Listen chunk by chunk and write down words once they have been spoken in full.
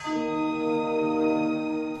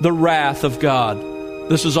the wrath of God.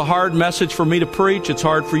 This is a hard message for me to preach. It's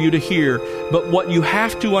hard for you to hear. But what you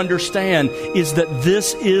have to understand is that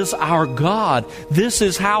this is our God. This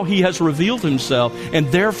is how He has revealed Himself. And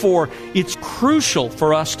therefore, it's crucial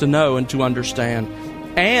for us to know and to understand.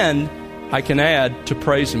 And, I can add, to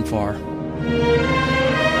praise Him for.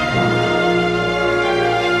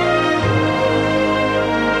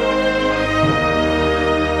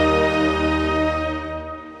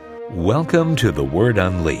 Welcome to The Word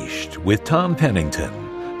Unleashed with Tom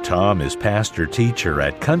Pennington. Tom is pastor-teacher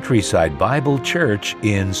at Countryside Bible Church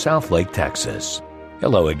in Southlake, Texas.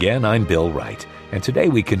 Hello again, I'm Bill Wright, and today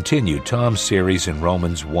we continue Tom's series in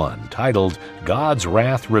Romans 1 titled God's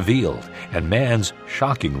Wrath Revealed and Man's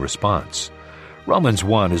Shocking Response. Romans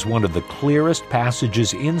 1 is one of the clearest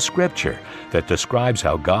passages in Scripture that describes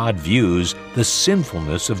how God views the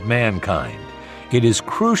sinfulness of mankind. It is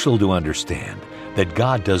crucial to understand that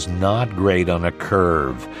God does not grade on a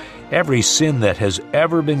curve. Every sin that has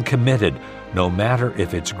ever been committed, no matter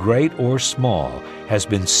if it's great or small, has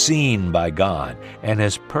been seen by God and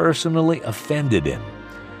has personally offended Him.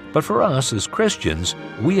 But for us as Christians,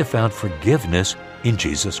 we have found forgiveness in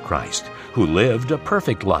Jesus Christ, who lived a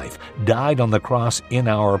perfect life, died on the cross in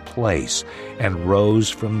our place, and rose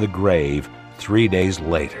from the grave 3 days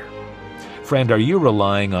later. Friend, are you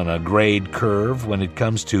relying on a grade curve when it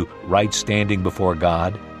comes to right standing before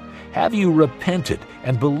God? Have you repented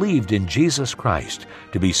and believed in Jesus Christ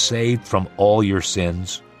to be saved from all your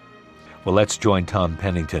sins? Well, let's join Tom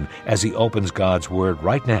Pennington as he opens God's Word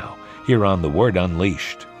right now here on The Word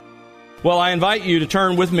Unleashed. Well, I invite you to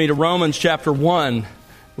turn with me to Romans chapter 1.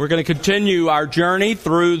 We're going to continue our journey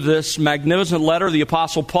through this magnificent letter of the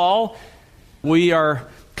Apostle Paul. We are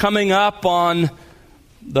coming up on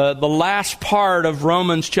the last part of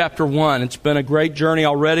Romans chapter 1. It's been a great journey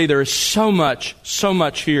already. There is so much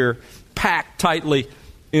here packed tightly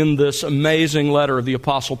in this amazing letter of the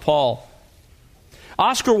Apostle Paul.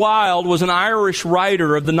 Oscar Wilde was an Irish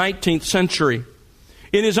writer of the 19th century.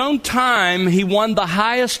 In his own time, he won the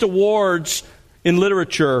highest awards in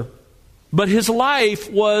literature, but his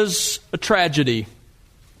life was a tragedy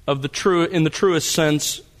in the truest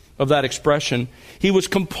sense of that expression. He was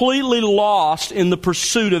completely lost in the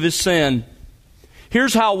pursuit of his sin.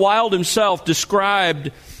 Here's how Wilde himself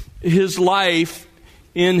described his life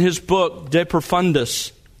in his book, De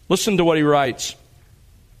Profundis. Listen to what he writes.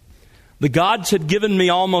 The gods had given me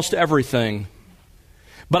almost everything,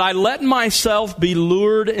 but I let myself be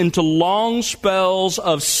lured into long spells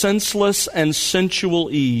of senseless and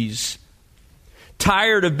sensual ease.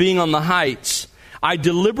 Tired of being on the heights, I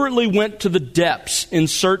deliberately went to the depths in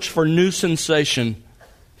search for new sensation.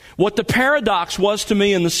 What the paradox was to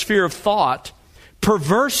me in the sphere of thought,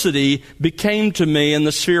 perversity became to me in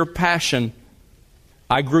the sphere of passion.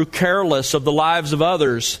 I grew careless of the lives of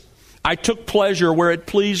others. I took pleasure where it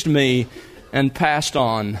pleased me and passed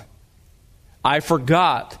on. I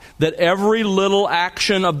forgot that every little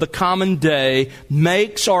action of the common day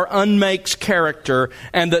makes or unmakes character,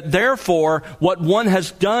 and that therefore what one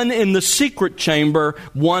has done in the secret chamber,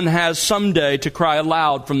 one has someday to cry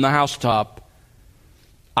aloud from the housetop.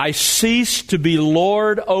 I ceased to be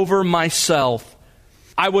Lord over myself.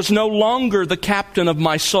 I was no longer the captain of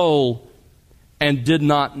my soul and did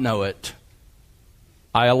not know it.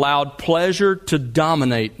 I allowed pleasure to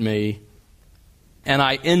dominate me, and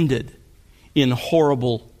I ended in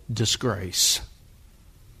horrible disgrace.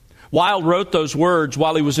 Wilde wrote those words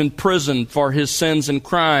while he was in prison for his sins and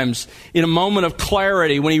crimes, in a moment of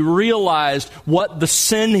clarity when he realized what the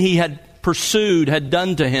sin he had pursued had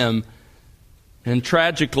done to him. And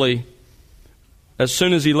tragically, as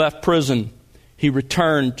soon as he left prison, he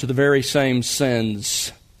returned to the very same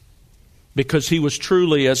sins, because he was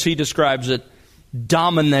truly, as he describes it,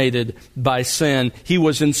 dominated by sin. He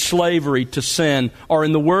was in slavery to sin. Or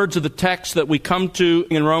in the words of the text that we come to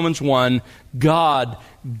in Romans 1, God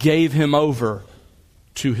gave him over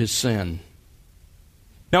to his sin.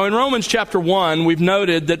 Now in Romans chapter 1, we've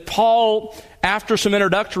noted that Paul, after some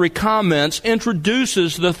introductory comments,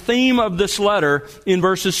 introduces the theme of this letter in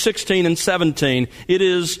verses 16 and 17. It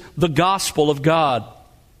is the gospel of God.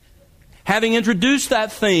 Having introduced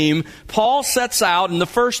that theme, Paul sets out in the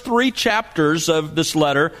first 3 chapters of this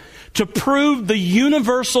letter to prove the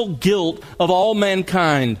universal guilt of all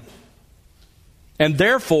mankind, and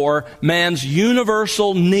therefore man's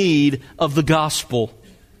universal need of the gospel.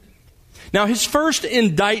 Now, his first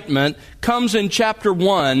indictment comes in chapter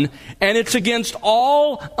 1, and it's against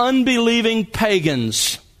all unbelieving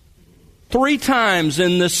pagans. 3 times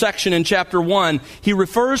in this section in chapter 1, he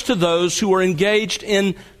refers to those who are engaged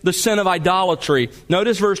in the sin of idolatry.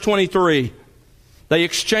 Notice verse 23. They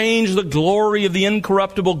exchanged the glory of the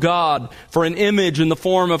incorruptible God for an image in the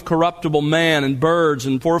form of corruptible man and birds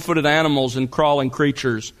and four-footed animals and crawling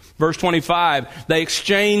creatures. Verse 25, they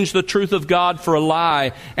exchanged the truth of God for a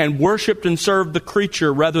lie and worshiped and served the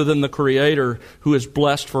creature rather than the Creator, who is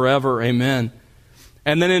blessed forever. Amen.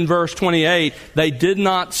 And then in verse 28, they did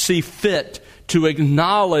not see fit to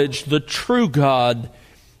acknowledge the true God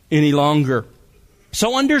any longer.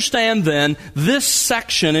 So understand then, this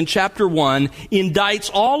section in chapter 1 indicts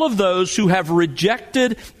all of those who have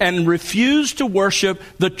rejected and refused to worship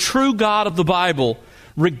the true God of the Bible,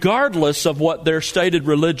 regardless of what their stated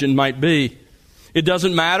religion might be. It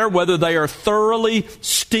doesn't matter whether they are thoroughly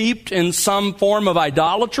steeped in some form of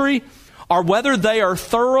idolatry, or whether they are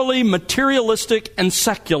thoroughly materialistic and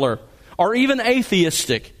secular, or even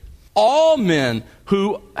atheistic. All men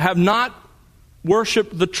who have not worship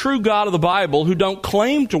the true God of the Bible, who don't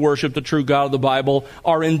claim to worship the true God of the Bible,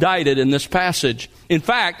 are indicted in this passage. In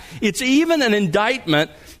fact, it's even an indictment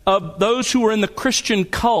of those who are in the Christian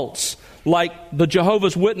cults, like the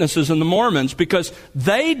Jehovah's Witnesses and the Mormons, because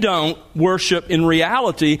they don't worship in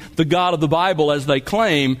reality the God of the Bible as they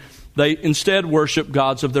claim. They instead worship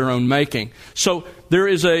gods of their own making. So there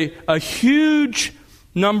is a huge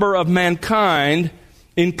number of mankind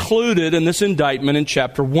included in this indictment in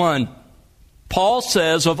chapter 1. Paul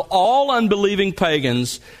says of all unbelieving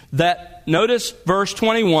pagans that, notice verse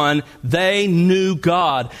 21, they knew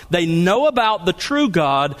God. They know about the true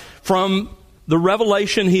God from the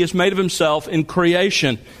revelation He has made of Himself in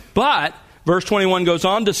creation. But, verse 21 goes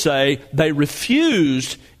on to say, they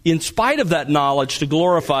refused, in spite of that knowledge, to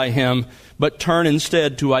glorify Him, but turn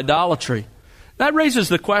instead to idolatry. That raises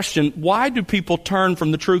the question, why do people turn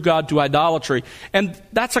from the true God to idolatry? And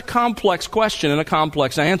that's a complex question and a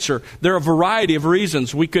complex answer. There are a variety of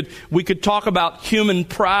reasons. We could talk about human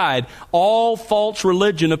pride. All false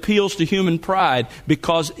religion appeals to human pride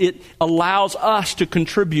because it allows us to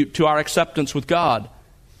contribute to our acceptance with God.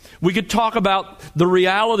 We could talk about the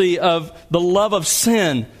reality of the love of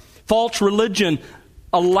sin. False religion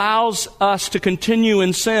allows us to continue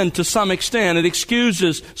in sin to some extent. It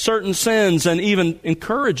excuses certain sins and even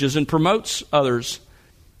encourages and promotes others.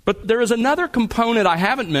 But there is another component I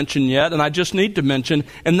haven't mentioned yet, and I just need to mention,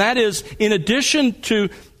 and that is, in addition to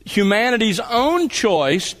humanity's own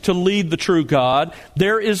choice to lead the true God,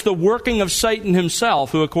 there is the working of Satan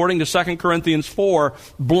himself, who, according to 2 Corinthians 4,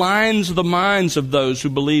 blinds the minds of those who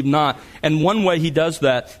believe not. And one way he does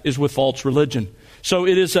that is with false religion. So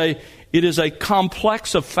it is a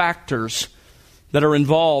complex of factors that are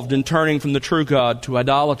involved in turning from the true God to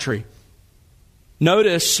idolatry.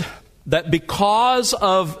 Notice that because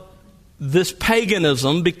of this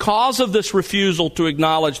paganism, because of this refusal to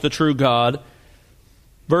acknowledge the true God,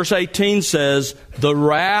 verse 18 says, the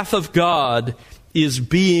wrath of God is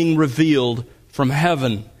being revealed from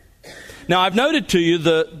heaven. Now, I've noted to you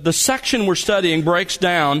the section we're studying breaks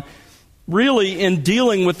down really in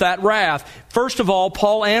dealing with that wrath. First of all,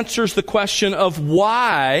 Paul answers the question of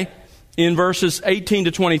why in verses 18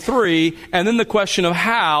 to 23, and then the question of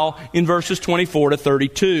how in verses 24 to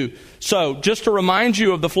 32. So, just to remind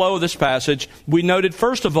you of the flow of this passage, we noted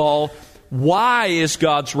first of all, why is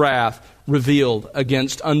God's wrath revealed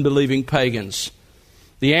against unbelieving pagans?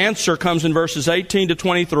 The answer comes in verses 18 to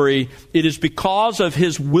 23. It is because of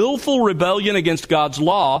his willful rebellion against God's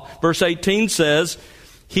law. Verse 18 says,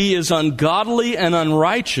 he is ungodly and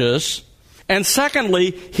unrighteous. And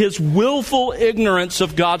secondly, his willful ignorance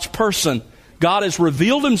of God's person. God has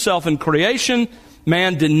revealed himself in creation.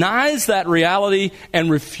 Man denies that reality and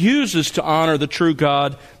refuses to honor the true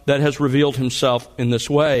God that has revealed himself in this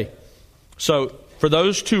way. So, for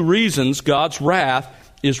those two reasons, God's wrath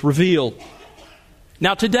is revealed.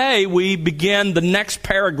 Now, today we begin the next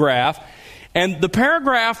paragraph. And the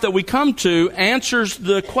paragraph that we come to answers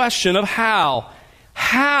the question of how.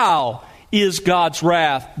 How is God's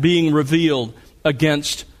wrath being revealed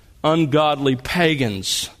against ungodly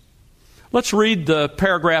pagans? Let's read the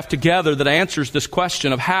paragraph together that answers this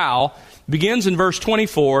question of how. It begins in verse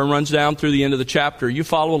 24 and runs down through the end of the chapter. You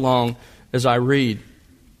follow along as I read.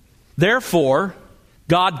 Therefore,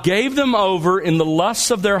 God gave them over in the lusts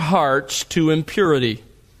of their hearts to impurity,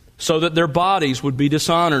 so that their bodies would be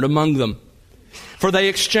dishonored among them. For they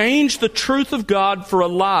exchanged the truth of God for a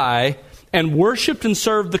lie, and worshipped and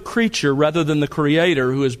served the creature rather than the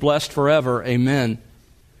Creator, who is blessed forever. Amen.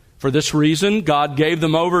 For this reason, God gave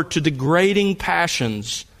them over to degrading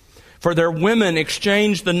passions. For their women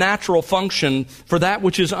exchanged the natural function for that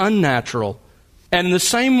which is unnatural. And in the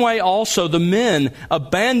same way also the men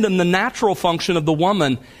abandoned the natural function of the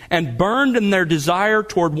woman and burned in their desire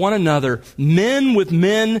toward one another, men with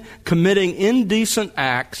men committing indecent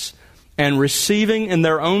acts, and receiving in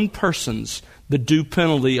their own persons the due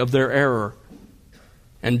penalty of their error.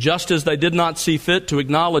 And just as they did not see fit to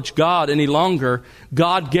acknowledge God any longer,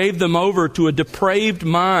 God gave them over to a depraved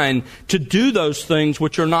mind to do those things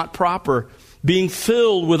which are not proper, being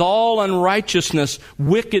filled with all unrighteousness,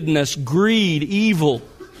 wickedness, greed, evil,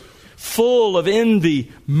 full of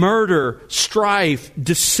envy, murder, strife,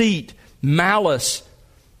 deceit, malice.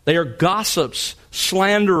 They are gossips,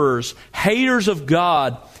 slanderers, haters of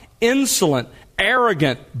God, insolent,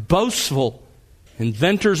 arrogant, boastful,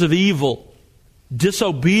 inventors of evil,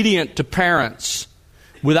 disobedient to parents,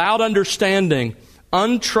 without understanding,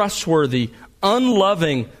 untrustworthy,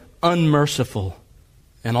 unloving, unmerciful.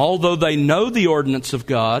 And although they know the ordinance of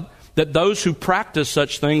God, that those who practice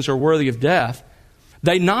such things are worthy of death,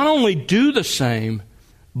 they not only do the same,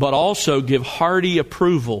 but also give hearty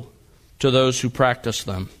approval to those who practice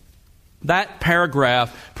them. That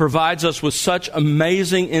paragraph provides us with such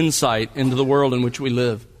amazing insight into the world in which we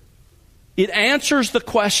live. It answers the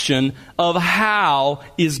question of how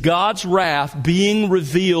is God's wrath being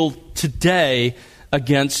revealed today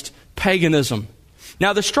against paganism.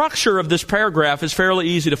 Now, the structure of this paragraph is fairly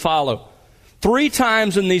easy to follow. 3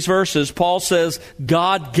 times in these verses, Paul says,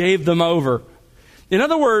 God gave them over. In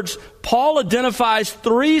other words, Paul identifies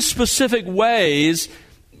 3 specific ways,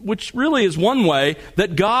 which really is one way,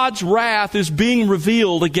 that God's wrath is being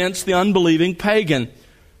revealed against the unbelieving pagan.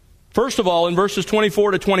 First of all, in verses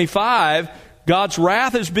 24 to 25, God's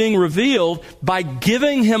wrath is being revealed by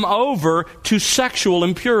giving him over to sexual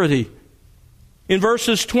impurity. In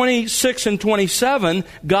verses 26 and 27,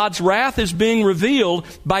 God's wrath is being revealed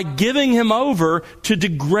by giving him over to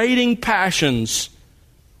degrading passions.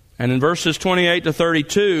 And in verses 28 to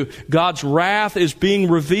 32, God's wrath is being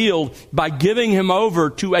revealed by giving him over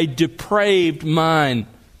to a depraved mind.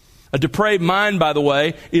 A depraved mind, by the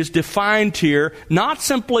way, is defined here not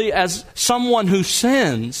simply as someone who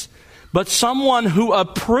sins, but someone who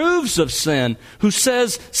approves of sin, who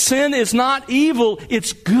says sin is not evil,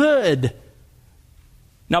 it's good.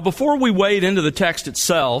 Now, before we wade into the text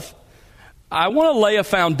itself, I want to lay a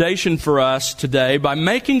foundation for us today by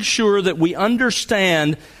making sure that we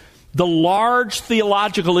understand the large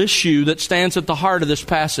theological issue that stands at the heart of this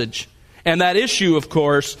passage. And that issue, of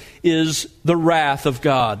course, is the wrath of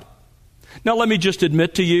God. Now, let me just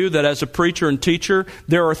admit to you that as a preacher and teacher,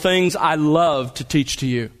 there are things I love to teach to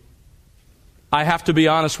you. I have to be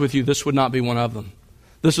honest with you, this would not be one of them.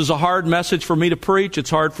 This is a hard message for me to preach.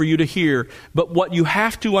 It's hard for you to hear. But what you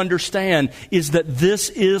have to understand is that this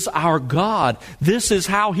is our God. This is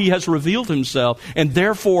how He has revealed Himself. And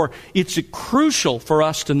therefore, it's crucial for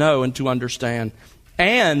us to know and to understand.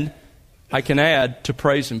 And, I can add, to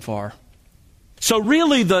praise Him for. So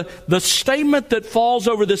really, the statement that falls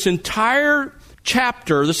over this entire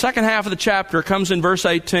chapter, the second half of the chapter, comes in verse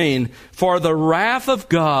 18. For the wrath of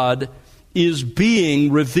God is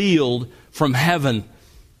being revealed from heaven.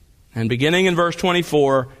 And beginning in verse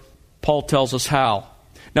 24, Paul tells us how.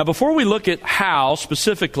 Now, before we look at how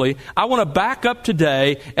specifically, I want to back up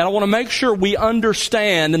today, and I want to make sure we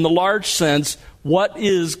understand in the large sense, what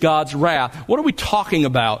is God's wrath? What are we talking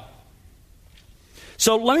about?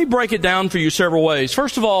 So let me break it down for you several ways.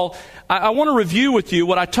 First of all, I want to review with you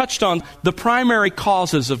what I touched on, the primary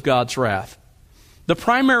causes of God's wrath. The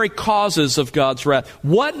primary causes of God's wrath.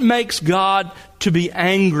 What makes God to be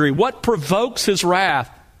angry? What provokes His wrath?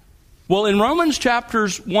 Well, in Romans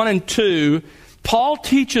chapters 1 and 2, Paul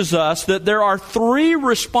teaches us that there are 3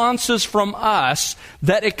 responses from us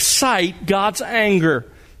that excite God's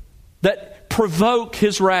anger, that provoke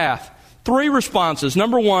His wrath. 3 responses.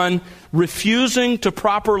 Number 1, refusing to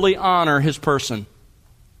properly honor His person.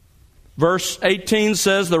 Verse 18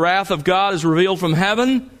 says, the wrath of God is revealed from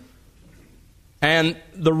heaven. And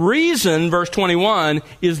the reason, verse 21,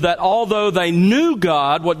 is that although they knew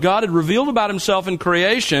God, what God had revealed about Himself in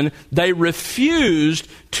creation, they refused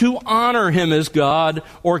to honor Him as God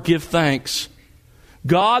or give thanks.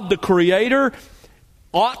 God, the Creator,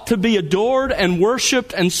 ought to be adored and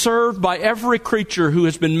worshiped and served by every creature who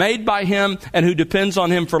has been made by Him and who depends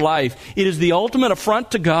on Him for life. It is the ultimate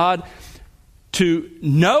affront to God to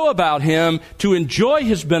know about Him, to enjoy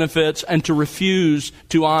His benefits, and to refuse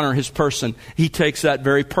to honor His person. He takes that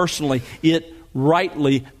very personally. It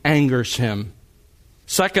rightly angers Him.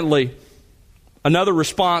 Secondly, another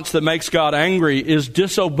response that makes God angry is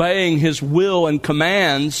disobeying His will and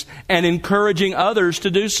commands and encouraging others to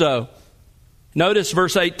do so. Notice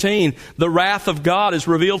verse 18, the wrath of God is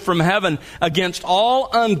revealed from heaven against all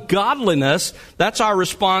ungodliness. That's our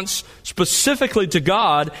response specifically to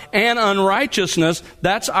God. And unrighteousness,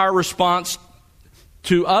 that's our response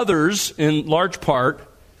to others in large part.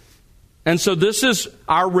 And so this is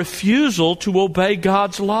our refusal to obey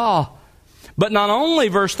God's law. But not only,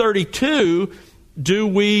 verse 32, do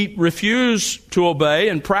we refuse to obey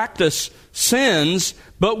and practice sins,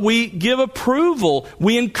 but we give approval.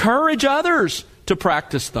 We encourage others to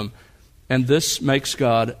practice them. And this makes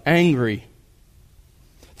God angry.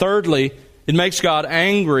 Thirdly, it makes God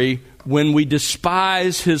angry when we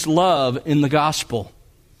despise His love in the gospel.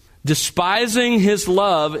 Despising His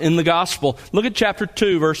love in the gospel. Look at chapter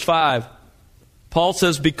 2, verse 5. Paul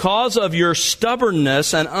says, because of your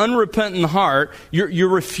stubbornness and unrepentant heart, you're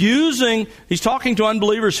refusing, he's talking to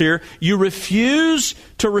unbelievers here, you refuse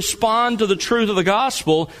to respond to the truth of the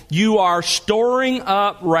gospel. You are storing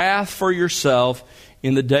up wrath for yourself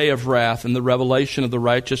in the day of wrath and the revelation of the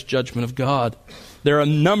righteous judgment of God. There are a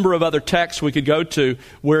number of other texts we could go to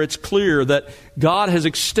where it's clear that God has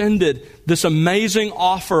extended this amazing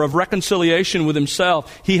offer of reconciliation with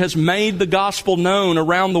Himself. He has made the gospel known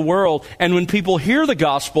around the world. And when people hear the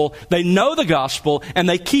gospel, they know the gospel, and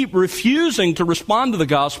they keep refusing to respond to the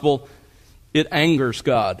gospel, it angers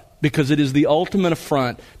God because it is the ultimate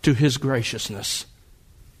affront to His graciousness.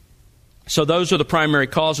 So those are the primary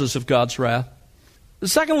causes of God's wrath.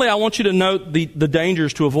 Secondly, I want you to note the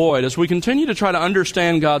dangers to avoid. As we continue to try to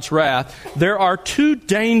understand God's wrath, there are two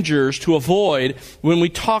dangers to avoid when we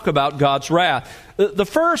talk about God's wrath. The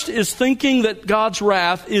first is thinking that God's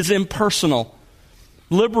wrath is impersonal.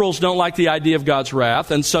 Liberals don't like the idea of God's wrath,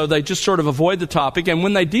 and so they just sort of avoid the topic. And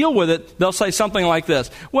when they deal with it, they'll say something like this.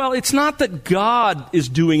 Well, it's not that God is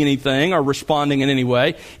doing anything or responding in any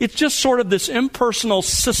way. It's just sort of this impersonal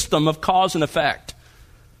system of cause and effect.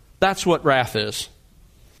 That's what wrath is.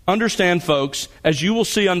 Understand, folks, as you will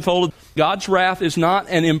see unfolded, God's wrath is not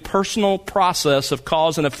an impersonal process of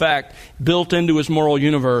cause and effect built into His moral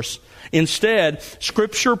universe. Instead,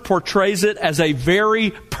 Scripture portrays it as a very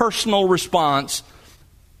personal response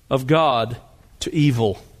of God to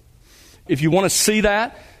evil. If you want to see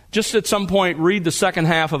that, just at some point read the second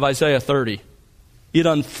half of Isaiah 30. It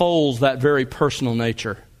unfolds that very personal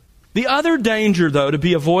nature. The other danger, though, to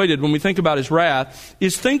be avoided when we think about His wrath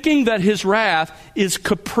is thinking that His wrath is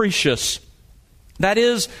capricious. That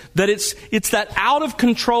is, that it's that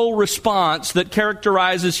out-of-control response that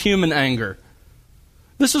characterizes human anger.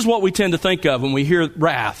 This is what we tend to think of when we hear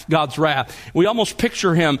wrath, God's wrath. We almost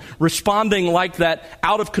picture Him responding like that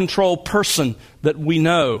out-of-control person that we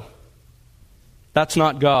know. That's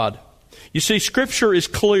not God. You see, Scripture is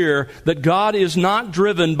clear that God is not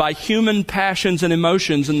driven by human passions and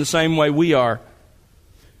emotions in the same way we are.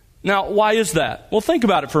 Now, why is that? Well, think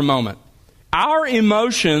about it for a moment. Our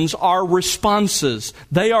emotions are responses.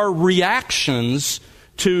 They are reactions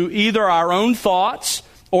to either our own thoughts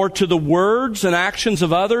or to the words and actions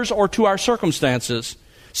of others or to our circumstances.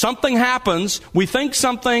 Something happens, we think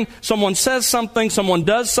something, someone says something, someone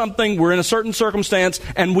does something, we're in a certain circumstance,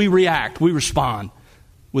 and we react, we respond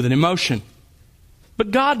with an emotion.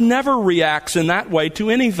 But God never reacts in that way to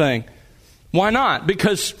anything. Why not?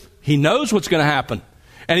 Because He knows what's going to happen.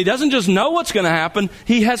 And He doesn't just know what's going to happen,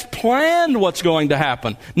 He has planned what's going to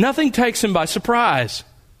happen. Nothing takes Him by surprise.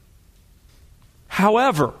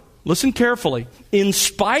 However, listen carefully. In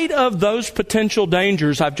spite of those potential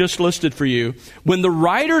dangers I've just listed for you, when the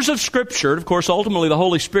writers of Scripture, of course ultimately the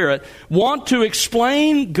Holy Spirit, want to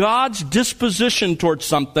explain God's disposition towards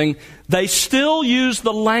something, they still use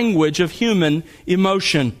the language of human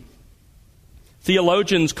emotion.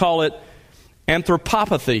 Theologians call it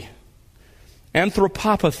anthropopathy.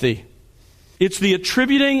 Anthropopathy. It's the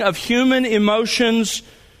attributing of human emotions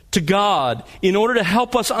to God in order to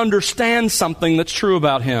help us understand something that's true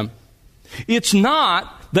about Him. It's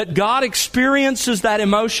not that God experiences that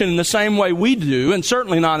emotion in the same way we do, and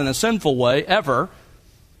certainly not in a sinful way, ever.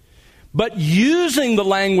 But using the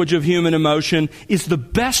language of human emotion is the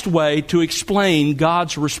best way to explain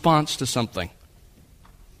God's response to something.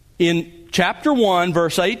 In chapter 1,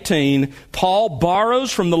 verse 18, Paul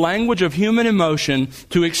borrows from the language of human emotion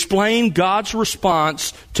to explain God's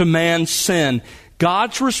response to man's sin.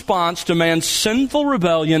 God's response to man's sinful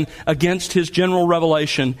rebellion against His general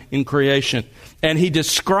revelation in creation. And he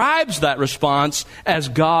describes that response as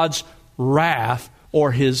God's wrath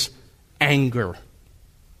or His anger.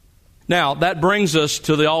 Now, that brings us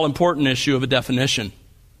to the all-important issue of a definition.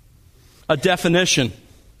 A definition.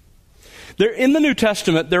 In the New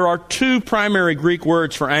Testament, there are two primary Greek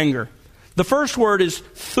words for anger. The first word is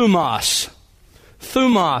thumos.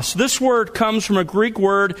 Thumos. This word comes from a Greek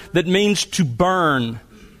word that means to burn.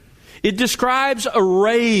 It describes a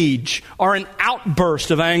rage or an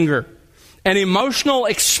outburst of anger, an emotional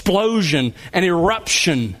explosion, an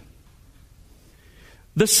eruption.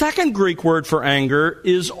 The second Greek word for anger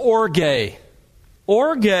is orge.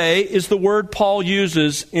 Orge is the word Paul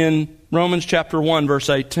uses in Romans chapter 1, verse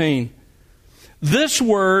 18. This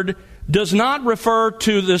word does not refer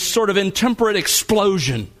to this sort of intemperate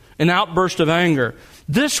explosion, an outburst of anger.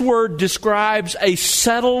 This word describes a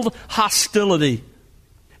settled hostility,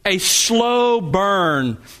 a slow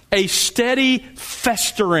burn, a steady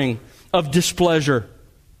festering of displeasure.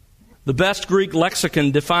 The best Greek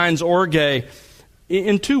lexicon defines orge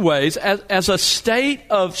in two ways: as a state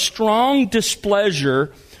of strong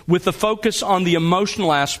displeasure with the focus on the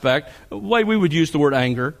emotional aspect, the way we would use the word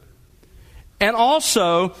anger, and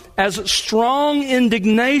also as strong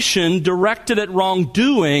indignation directed at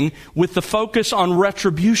wrongdoing with the focus on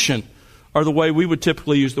retribution, or the way we would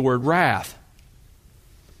typically use the word wrath.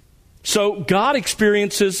 So God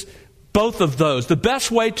experiences both of those. The best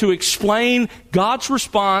way to explain God's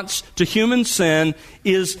response to human sin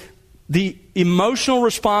is the emotional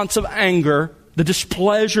response of anger, the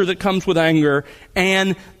displeasure that comes with anger,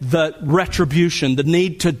 and the retribution, the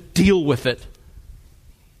need to deal with it.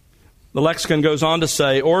 The lexicon goes on to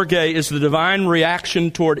say, orge is the divine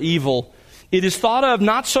reaction toward evil. It is thought of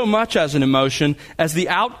not so much as an emotion as the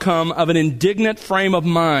outcome of an indignant frame of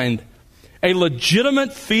mind, a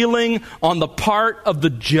legitimate feeling on the part of the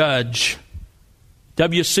judge.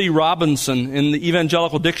 W.C. Robinson, in the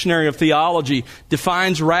Evangelical Dictionary of Theology,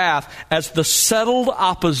 defines wrath as the settled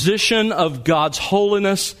opposition of God's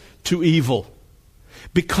holiness to evil.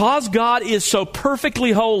 Because God is so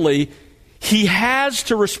perfectly holy, He has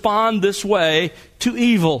to respond this way to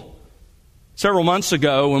evil. Several months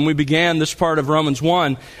ago, when we began this part of Romans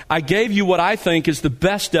 1, I gave you what I think is the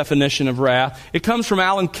best definition of wrath. It comes from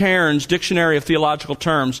Alan Cairns' Dictionary of Theological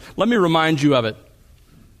Terms. Let me remind you of it.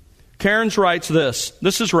 Cairns writes this.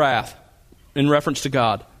 This is wrath in reference to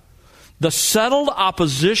God. The settled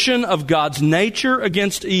opposition of God's nature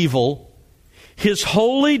against evil, His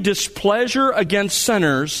holy displeasure against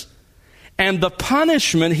sinners, and the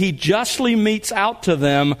punishment He justly metes out to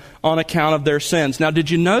them on account of their sins. Now, did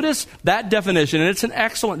you notice that definition, and it's an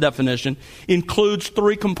excellent definition, includes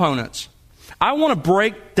three components. I want to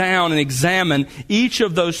break down and examine each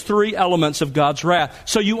of those three elements of God's wrath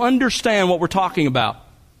so you understand what we're talking about.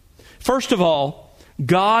 First of all,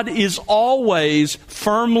 God is always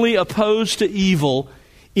firmly opposed to evil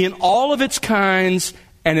in all of its kinds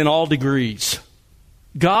and in all degrees.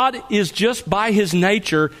 God is just by His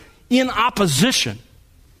nature in opposition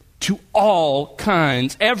to all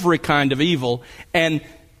kinds, every kind of evil, and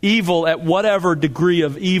evil at whatever degree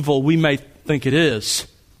of evil we may think it is.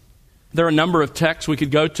 There are a number of texts we could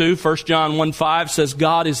go to. 1 John 1:5 says,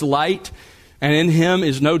 God is light, and in Him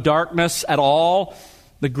is no darkness at all.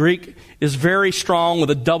 The Greek is very strong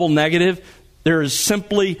with a double negative. There is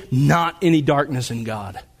simply not any darkness in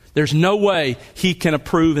God. There's no way He can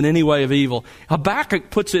approve in any way of evil.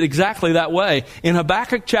 Habakkuk puts it exactly that way. In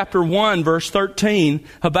Habakkuk chapter 1, verse 13,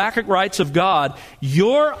 Habakkuk writes of God,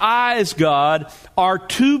 your eyes, God, are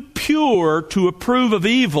too pure to approve of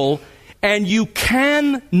evil, and you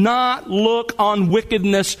cannot look on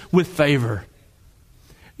wickedness with favor.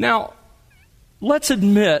 Now, let's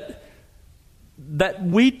admit that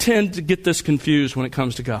we tend to get this confused when it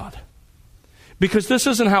comes to God, because this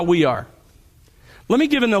isn't how we are. Let me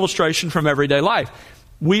give an illustration from everyday life.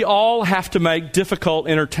 We all have to make difficult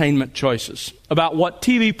entertainment choices about what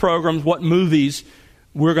TV programs, what movies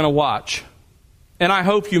we're going to watch. And I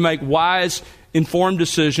hope you make wise, informed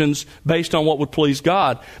decisions based on what would please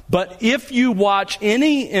God. But if you watch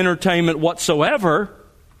any entertainment whatsoever,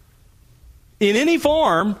 in any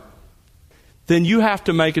form, then you have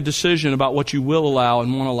to make a decision about what you will allow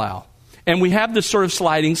and won't allow. And we have this sort of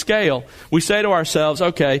sliding scale. We say to ourselves,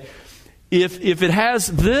 okay, if it has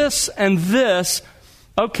this and this,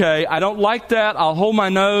 okay, I don't like that. I'll hold my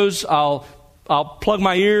nose. I'll plug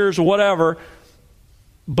my ears or whatever,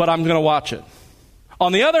 but I'm going to watch it.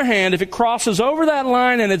 On the other hand, if it crosses over that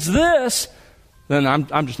line and it's this, then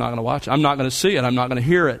I'm just not going to watch it. I'm not going to see it. I'm not going to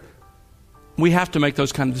hear it. We have to make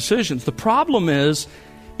those kind of decisions. The problem is,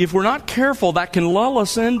 if we're not careful, that can lull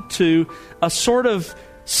us into a sort of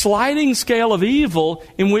sliding scale of evil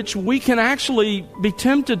in which we can actually be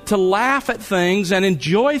tempted to laugh at things and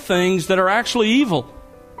enjoy things that are actually evil,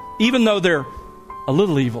 even though they're a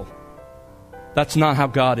little evil. That's not how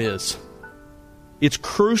God is. It's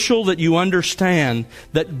crucial that you understand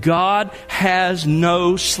that God has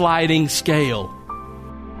no sliding scale.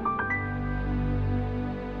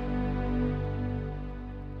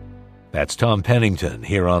 That's Tom Pennington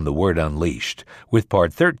here on The Word Unleashed with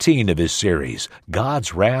part 13 of his series,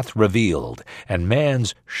 God's Wrath Revealed and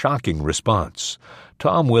Man's Shocking Response.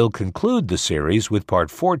 Tom will conclude the series with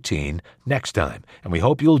part 14 next time, and we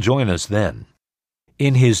hope you'll join us then.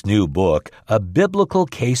 In his new book, A Biblical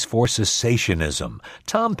Case for Cessationism,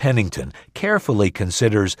 Tom Pennington carefully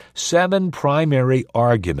considers 7 primary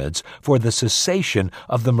arguments for the cessation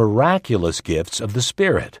of the miraculous gifts of the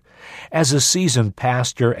Spirit. As a seasoned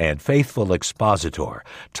pastor and faithful expositor,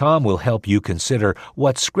 Tom will help you consider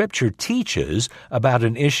what Scripture teaches about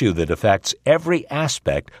an issue that affects every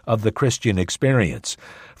aspect of the Christian experience,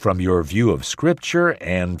 from your view of Scripture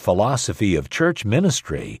and philosophy of church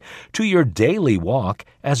ministry to your daily walk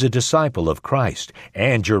as a disciple of Christ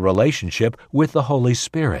and your relationship with the Holy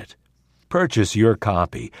Spirit. Purchase your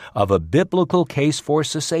copy of A Biblical Case for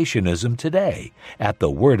Cessationism today at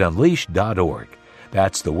thewordunleashed.org.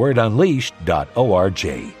 That's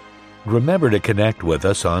thewordunleashed.org. Remember to connect with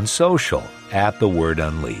us on social at The Word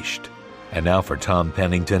Unleashed. And now for Tom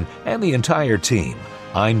Pennington and the entire team,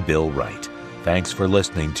 I'm Bill Wright. Thanks for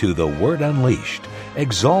listening to The Word Unleashed,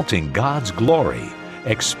 exalting God's glory,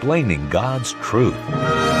 explaining God's truth.